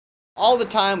All the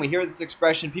time we hear this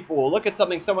expression, people will look at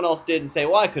something someone else did and say,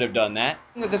 well, I could have done that.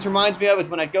 The thing that this reminds me of is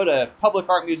when I'd go to public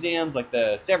art museums like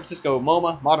the San Francisco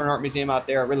MoMA, Modern Art Museum out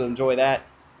there. I really enjoy that.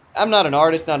 I'm not an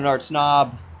artist, not an art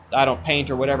snob. I don't paint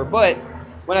or whatever, but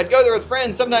when I'd go there with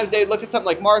friends, sometimes they'd look at something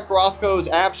like Mark Rothko's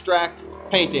abstract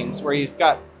paintings where he's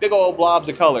got big old blobs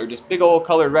of color, just big old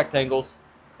colored rectangles,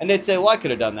 and they'd say, well, I could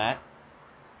have done that.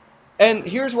 And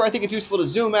here's where I think it's useful to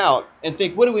zoom out and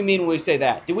think, what do we mean when we say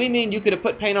that? Do we mean you could have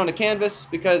put paint on a canvas?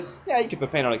 Because, yeah, you could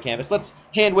put paint on a canvas. Let's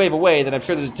hand wave away that I'm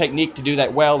sure there's a technique to do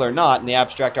that well or not in the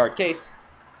abstract art case.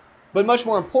 But much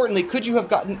more importantly, could you have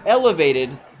gotten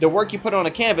elevated the work you put on a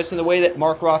canvas in the way that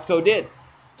Mark Rothko did?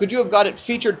 Could you have got it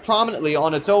featured prominently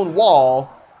on its own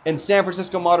wall in San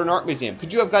Francisco Modern Art Museum?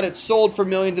 Could you have got it sold for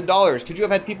millions of dollars? Could you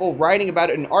have had people writing about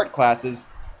it in art classes?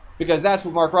 Because that's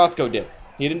what Mark Rothko did.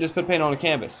 He didn't just put paint on a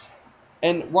canvas.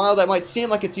 And while that might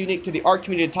seem like it's unique to the art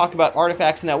community to talk about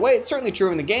artifacts in that way, it's certainly true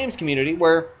in the games community,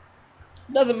 where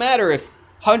it doesn't matter if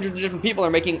hundreds of different people are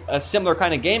making a similar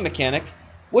kind of game mechanic.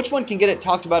 Which one can get it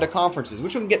talked about at conferences?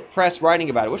 Which one can get press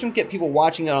writing about it? Which one can get people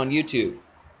watching it on YouTube?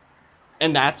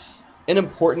 And that's an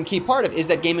important key part of it. Is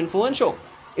that game influential?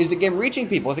 Is the game reaching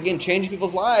people? Is the game changing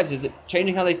people's lives? Is it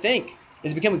changing how they think?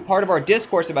 Is it becoming part of our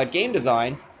discourse about game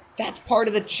design? That's part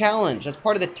of the challenge. That's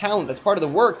part of the talent. That's part of the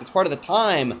work. That's part of the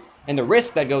time and the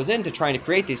risk that goes into trying to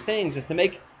create these things, is to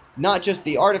make not just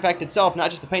the artifact itself, not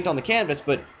just the paint on the canvas,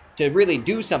 but to really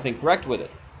do something correct with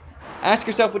it. Ask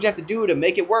yourself what you have to do to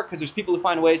make it work, because there's people who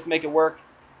find ways to make it work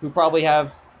who probably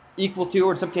have equal to,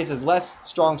 or in some cases less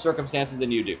strong circumstances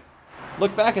than you do.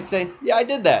 Look back and say, yeah, I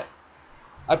did that.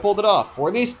 I pulled it off, or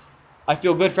at least I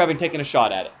feel good for having taken a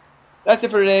shot at it. That's it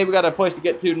for today. We got a place to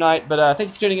get to tonight, but thank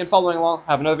you for tuning in, following along.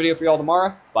 Have another video for you all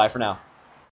tomorrow. Bye for now.